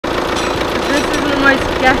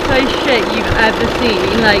ghetto shit you've ever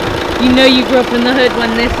seen. Like, you know you grew up in the hood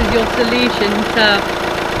when this is your solution to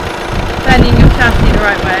bending your chassis the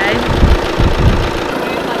right way.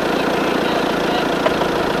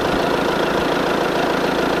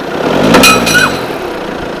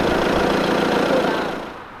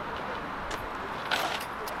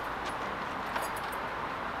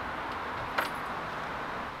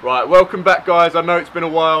 Right, welcome back guys. I know it's been a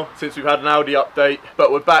while since we've had an Audi update,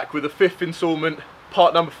 but we're back with the 5th instalment,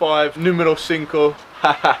 part number 5, numero 5.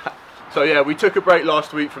 So yeah, we took a break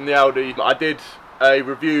last week from the Audi. I did a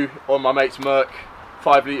review on my mate's Merc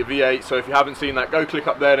 5 litre V8, so if you haven't seen that, go click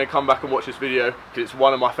up there and then come back and watch this video, because it's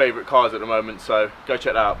one of my favourite cars at the moment, so go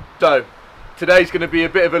check that out. So, today's going to be a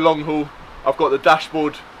bit of a long haul. I've got the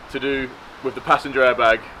dashboard to do with the passenger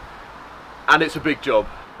airbag, and it's a big job.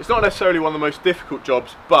 It's not necessarily one of the most difficult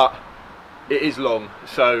jobs, but it is long.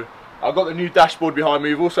 So I've got the new dashboard behind me.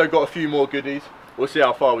 We've also got a few more goodies. We'll see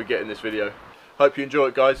how far we get in this video. Hope you enjoy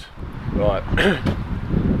it, guys. Right,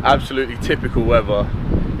 absolutely typical weather.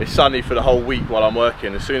 It's sunny for the whole week while I'm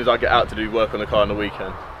working. As soon as I get out to do work on the car on the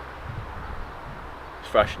weekend, it's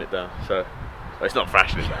thrashing it down. So well, it's not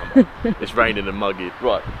thrashing it down, but it's raining and muggy.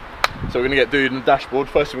 Right, so we're gonna get doing the dashboard.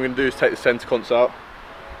 First thing we're gonna do is take the centre console out,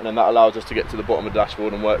 and then that allows us to get to the bottom of the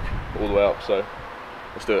dashboard and work all the way up. So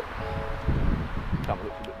let's do it. Camera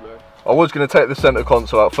looks a bit blurry. I was going to take the centre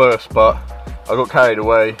console out first, but I got carried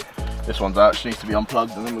away. This one's out, she needs to be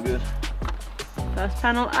unplugged and then we're good. First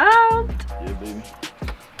panel out. Yeah, baby.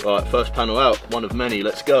 Right, first panel out, one of many,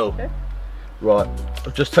 let's go. Okay. Right,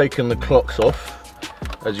 I've just taken the clocks off.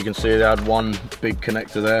 As you can see, they had one big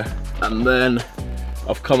connector there. And then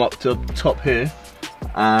I've come up to the top here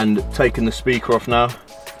and taken the speaker off now.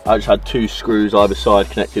 I just had 2 screws either side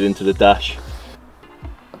connected into the dash.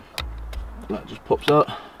 That just pops out.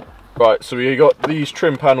 Right, so we got these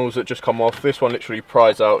trim panels that just come off. This one literally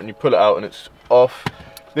pries out and you pull it out and it's off.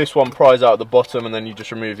 This one pries out at the bottom and then you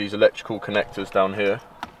just remove these electrical connectors down here.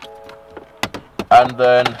 And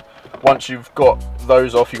then once you've got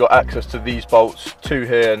those off, you've got access to these bolts, 2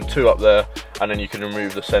 here and 2 up there, and then you can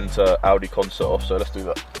remove the centre Audi console off. So let's do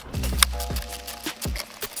that.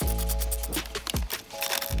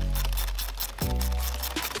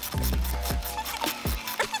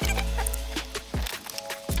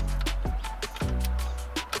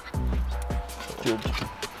 Good.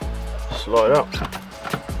 Slide out.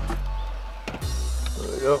 There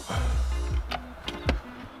we go.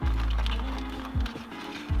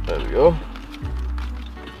 There we go.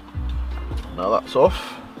 Now that's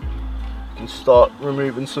off. You can start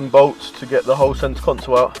removing some bolts to get the whole centre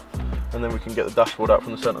console out, and then we can get the dashboard out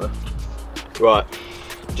from the centre there. Right,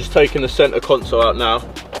 just taking the centre console out now.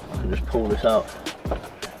 I can just pull this out.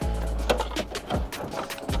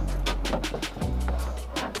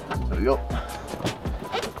 There we go.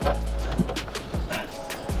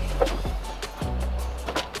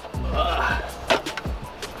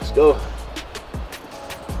 Let's go.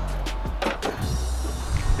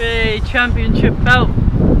 Big championship belt. I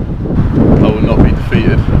will not be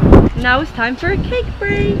defeated. Now it's time for a cake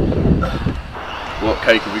break. What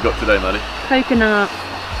cake have we got today, Maddie? Coconut.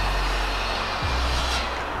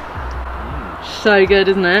 So good,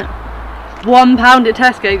 isn't it? £1 at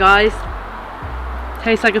Tesco, guys.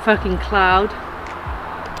 Tastes like a fucking cloud.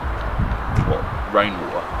 What?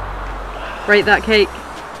 Rainwater? Rate that cake.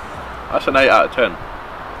 That's an 8 out of 10.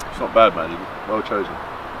 It's not bad, Maddie. Well chosen.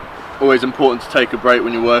 Always important to take a break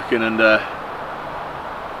when you're working and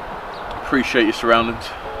appreciate your surroundings.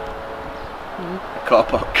 A car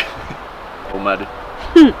park. Or Maddie.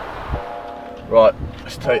 Right,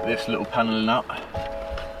 let's take this little panelling out.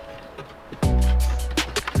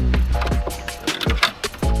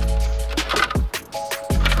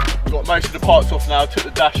 Got most of the parts off now. Took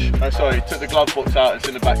the took the glove box out. It's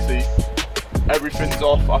in the back seat. Everything's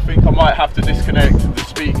off. I think I might have to disconnect the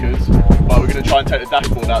speakers, but we're going to try and take the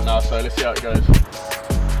dashboard out now, so let's see how it goes.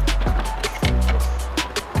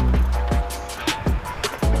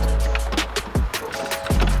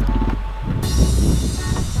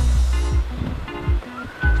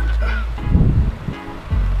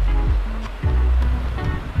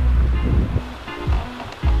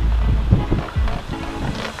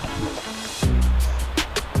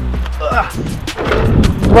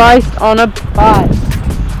 Christ on a bike.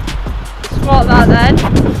 Squat that then.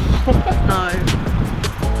 No.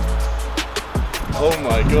 Oh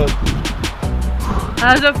my god.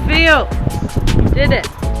 How does it feel? You did it.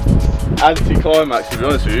 Anti-climax, to be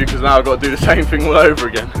honest with you, because now I've got to do the same thing all over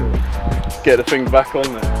again. Get the thing back on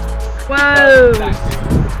there. Whoa.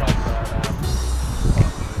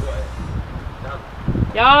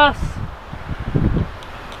 Yes.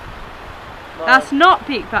 That's not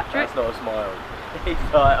peak, Patrick. That's not a smile. He's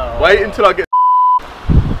like, oh. Wait until I get.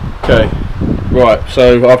 Okay, right,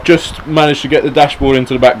 so I've just managed to get the dashboard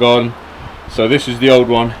into the back garden. So this is the old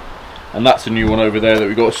one, and that's a new one over there that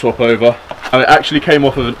we've got to swap over. And it actually came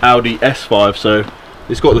off of an Audi S5, so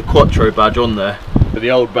it's got the Quattro badge on there, but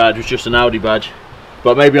the old badge was just an Audi badge.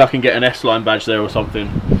 But maybe I can get an S-Line badge there or something,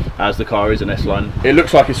 as the car is an S-Line. It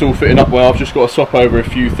looks like it's all fitting up well. I've just got to swap over a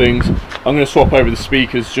few things. I'm going to swap over the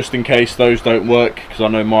speakers just in case those don't work, because I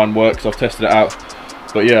know mine works. I've tested it out.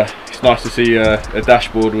 But yeah, it's nice to see a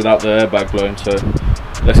dashboard without the airbag blowing, so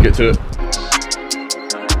let's get to it.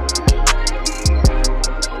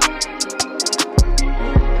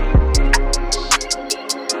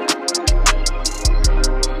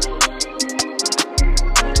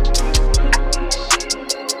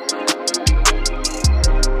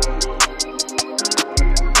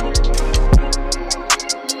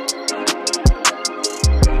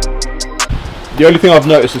 The only thing I've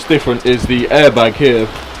noticed that's different is the airbag here.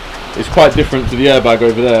 It's quite different to the airbag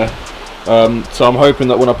over there. So I'm hoping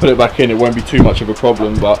that when I put it back in it won't be too much of a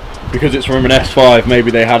problem, but because it's from an S5 maybe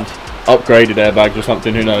they had upgraded airbags or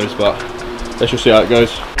something, who knows, but let's just see how it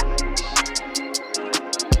goes.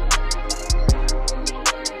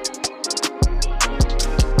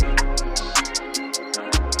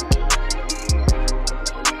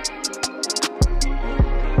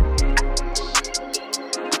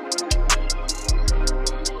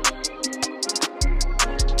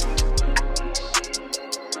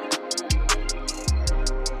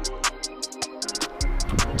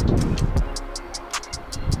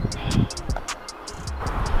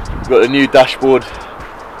 Got the new dashboard,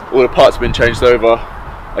 all the parts have been changed over.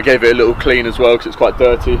 I gave it a little clean as well because it's quite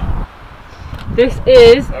dirty. This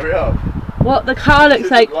is Hurry up. what the car looks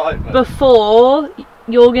like before.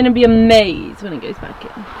 You're going to be amazed when it goes back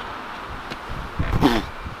in.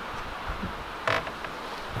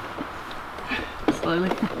 Slowly.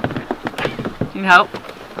 Can you help?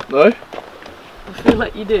 No? I feel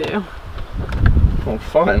like you do. I'm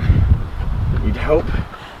fine. Need help?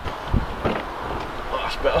 Oh,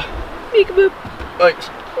 that's better. Peekaboo. Thanks.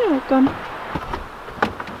 You're welcome.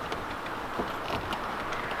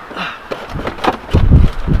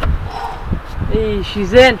 Hey,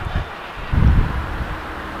 she's in.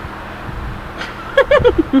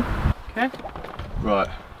 Okay. Right.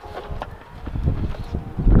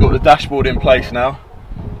 We've got the dashboard in place now.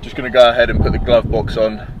 Just going to go ahead and put the glove box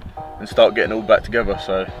on and start getting it all back together.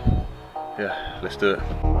 So, yeah, let's do it.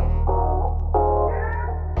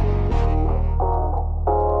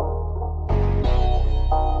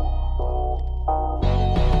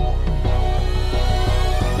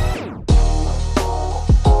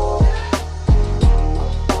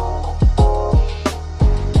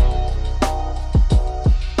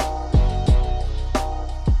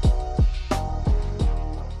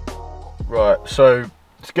 Right, so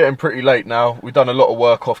it's getting pretty late now. We've done a lot of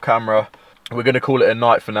work off camera. We're going to call it a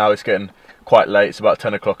night for now. It's getting quite late. It's about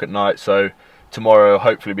 10 o'clock at night. So tomorrow I'll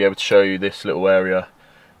hopefully be able to show you this little area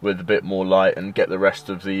with a bit more light and get the rest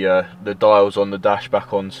of the dials on the dash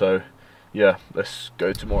back on. So yeah, let's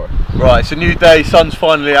go tomorrow. Right, it's a new day. Sun's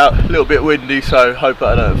finally out. A little bit windy, so hope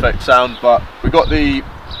that don't affect sound. But we've got the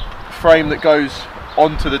frame that goes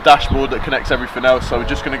onto the dashboard that connects everything else. So we're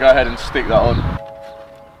just going to go ahead and stick that on.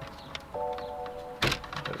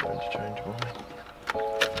 Interchangeable.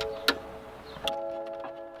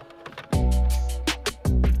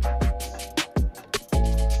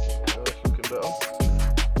 That's looking better.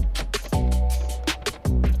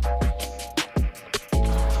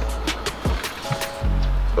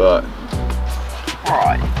 Right.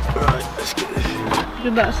 Right, let's get this. Look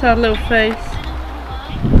at that sad little face.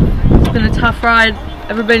 It's been a tough ride.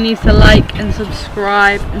 Everybody needs to like and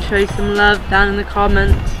subscribe and show some love down in the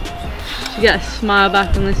comments to get a smile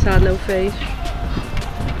back on this sad little face.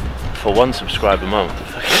 For 1 subscriber a month.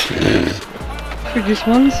 For just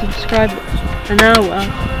 1 subscriber an hour.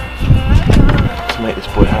 To make this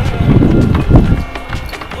boy happy.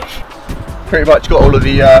 Pretty much got all of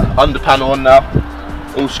the under panel on now.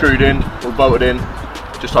 All screwed in, all bolted in.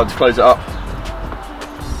 Just time to close it up.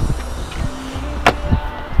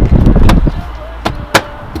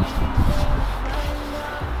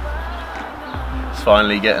 It's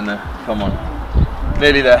finally getting there. Come on.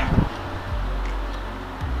 Nearly there.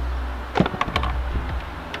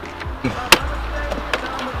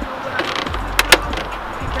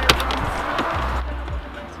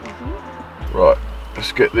 Right,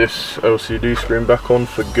 let's get this LCD screen back on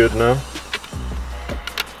for good now.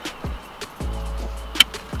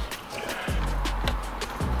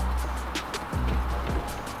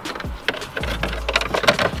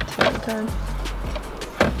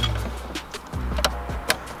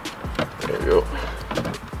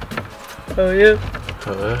 Oh yeah.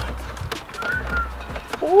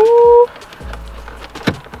 Ooh.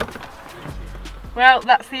 Well,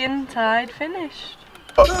 that's the inside finished.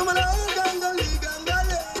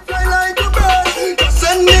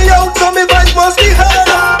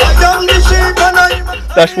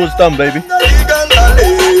 Dashboard's done, baby.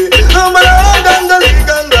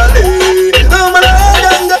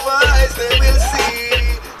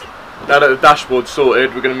 Now that the dashboard's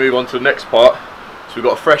sorted, we're going to move on to the next part. So we've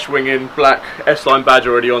got a fresh wing in, black S-line badge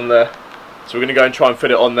already on there. So we're going to go and try and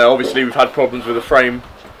fit it on there. Obviously we've had problems with the frame,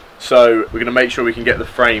 so we're going to make sure we can get the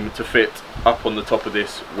frame to fit up on the top of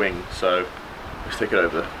this wing. So let's take it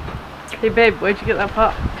over there. Hey babe, where'd you get that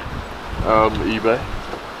part? eBay.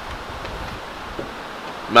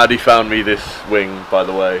 Maddie found me this wing, by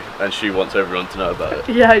the way, and she wants everyone to know about it.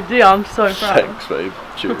 Yeah, I do. I'm so proud. Thanks, babe.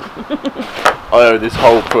 Cheers. I owe this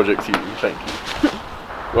whole project to you. Thank you.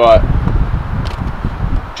 Right.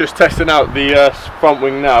 Just testing out the front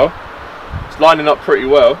wing now. It's lining up pretty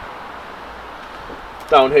well.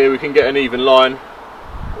 Down here we can get an even line,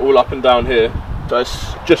 all up and down here. So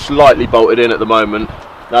it's just slightly bolted in at the moment.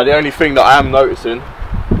 Now the only thing that I am noticing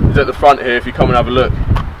is at the front here, if you come and have a look,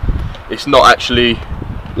 it's not actually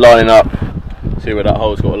lining up. See where that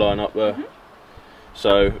hole's got to line up there?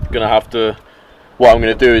 So gonna have to, what I'm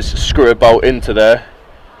gonna do is screw a bolt into there,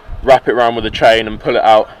 wrap it around with a chain and pull it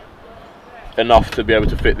out enough to be able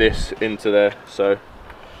to fit this into there. So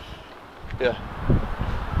yeah.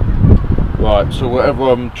 Right, so whatever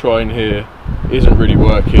I'm trying here isn't really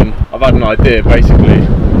working. I've had an idea basically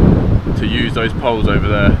to use those poles over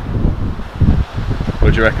there.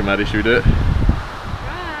 What do you reckon, Maddie? Should we do it?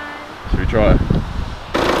 Right. Should we try it?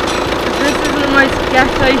 This is the most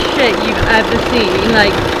ghetto shit you've ever seen.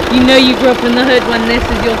 Like, you know you grew up in the hood when this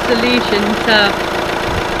is your solution to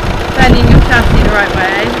bending your chassis the right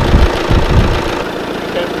way.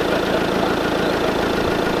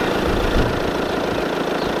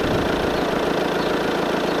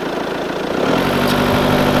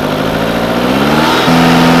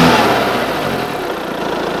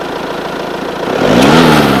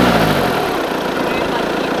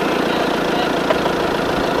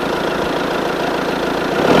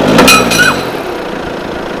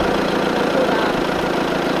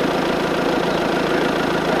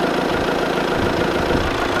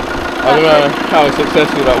 I don't know how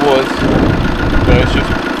successful that was, but it's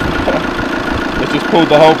just pulled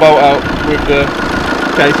the whole bolt out with the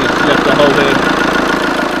case, it's just left the hole here.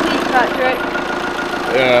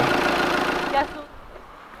 Yeah.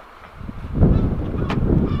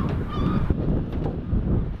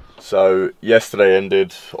 So yesterday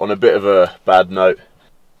ended on a bit of a bad note.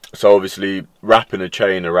 So obviously wrapping a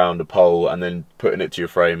chain around a pole and then putting it to your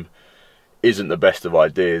frame isn't the best of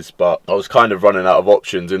ideas, but I was kind of running out of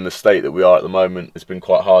options in the state that we are at the moment. It's been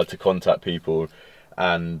quite hard to contact people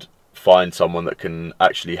and find someone that can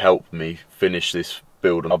actually help me finish this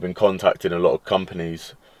build. I've been contacting a lot of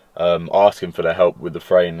companies asking for their help with the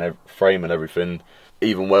frame and everything,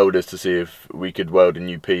 even welders, to see if we could weld a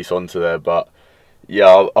new piece onto there. But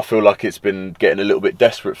yeah, I feel like it's been getting a little bit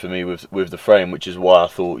desperate for me with the frame, which is why I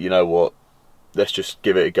thought, you know what, let's just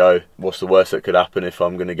give it a go. What's the worst that could happen if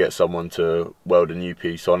I'm going to get someone to weld a new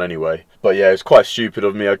piece on anyway? But yeah, it's quite stupid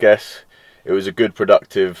of me, I guess. It was a good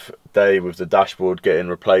productive day with the dashboard getting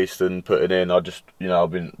replaced and putting in. I just, you know,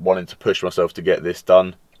 I've been wanting to push myself to get this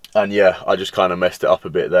done. And yeah, I just kind of messed it up a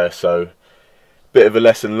bit there. So bit of a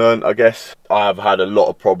lesson learned, I guess. I have had a lot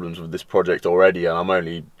of problems with this project already, and I'm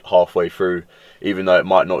only halfway through, even though it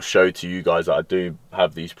might not show to you guys that I do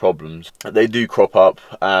have these problems. They do crop up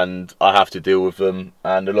and I have to deal with them,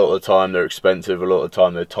 and a lot of the time they're expensive, a lot of the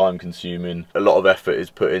time they're time consuming, a lot of effort is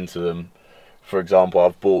put into them. For example,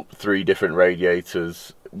 I've bought 3 different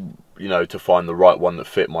radiators, you know, to find the right one that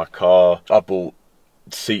fit my car. I bought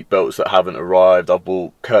seat belts that haven't arrived, I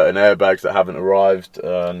bought curtain airbags that haven't arrived,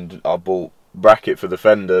 and I bought bracket for the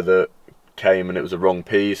fender that came and it was the wrong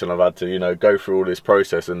piece, and I've had to, you know, go through all this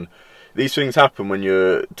process. And these things happen when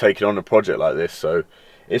you're taking on a project like this, so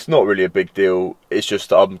it's not really a big deal. It's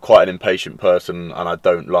just I'm quite an impatient person and I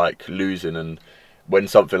don't like losing, and when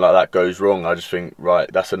something like that goes wrong, I just think,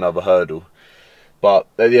 right, that's another hurdle. But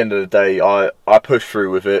at the end of the day, I pushed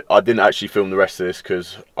through with it. I didn't actually film the rest of this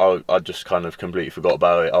because I just kind of completely forgot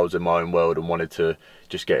about it. I was in my own world and wanted to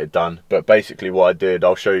just get it done. But basically what I did,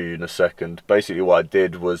 I'll show you in a second. Basically what I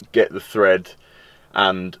did was get the thread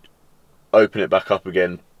and open it back up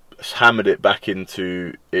again, hammered it back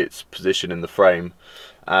into its position in the frame,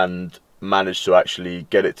 and managed to actually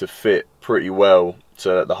get it to fit pretty well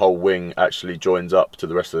so that the whole wing actually joins up to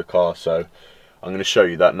the rest of the car. So I'm going to show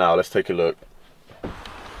you that now. Let's take a look.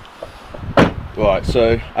 Right,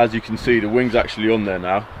 so as you can see, the wing's actually on there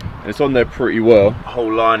now, and it's on there pretty well. The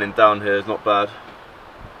whole lining down here is not bad,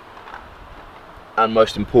 and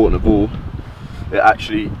most important of all, it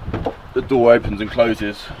actually, the door opens and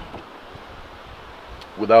closes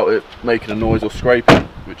without it making a noise or scraping,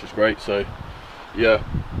 which is great. So yeah,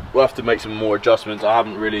 we'll have to make some more adjustments. I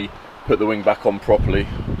haven't really put the wing back on properly.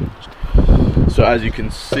 So as you can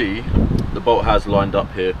see, the bolt has lined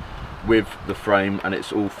up here with the frame, and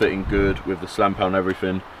it's all fitting good with the slam panel and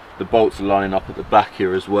everything. The bolts are lining up at the back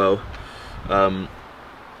here as well,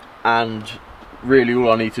 and really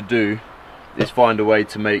all I need to do is find a way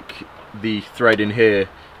to make the thread in here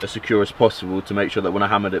as secure as possible, to make sure that when I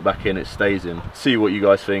hammered it back in, it stays in. See what you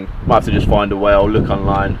guys think. Might have to just find a way. I'll look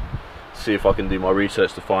online, see if I can do my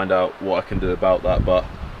research to find out what I can do about that, but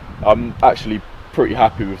I'm actually pretty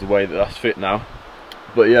happy with the way that that's fit now.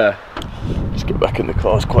 But yeah, let's get back in the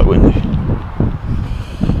car, it's quite windy.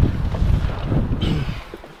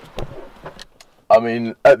 I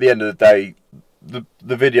mean, at the end of the day,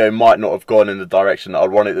 the video might not have gone in the direction that I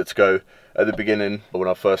wanted it to go at the beginning when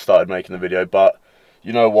I first started making the video, but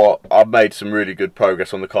you know what, I've made some really good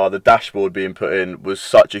progress on the car. The dashboard being put in was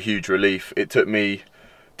such a huge relief. It took me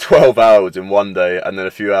 12 hours in one day and then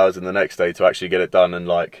a few hours in the next day to actually get it done, and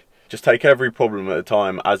like, just take every problem at a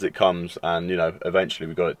time as it comes, and you know, eventually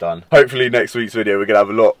we got it done. Hopefully next week's video we're gonna have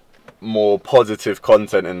a lot more positive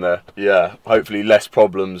content in there. Yeah, hopefully less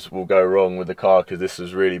problems will go wrong with the car, because this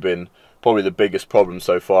has really been probably the biggest problem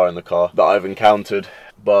so far in the car that I've encountered.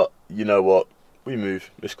 But you know what, we move,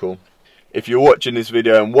 it's cool. If you're watching this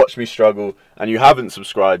video and watch me struggle and you haven't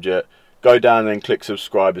subscribed yet, go down and click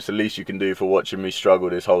subscribe. It's the least you can do for watching me struggle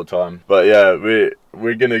this whole time. But yeah,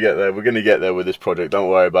 we're gonna get there. We're gonna get there with this project, don't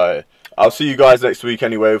worry about it. I'll see you guys next week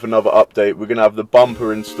anyway with another update. We're gonna have the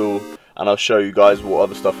bumper install, and I'll show you guys what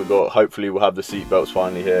other stuff we got. Hopefully we'll have the seat belts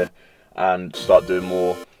finally here and start doing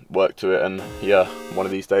more work to it, and yeah, one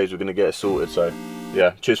of these days we're gonna get it sorted. So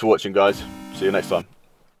yeah, cheers for watching guys, see you next time.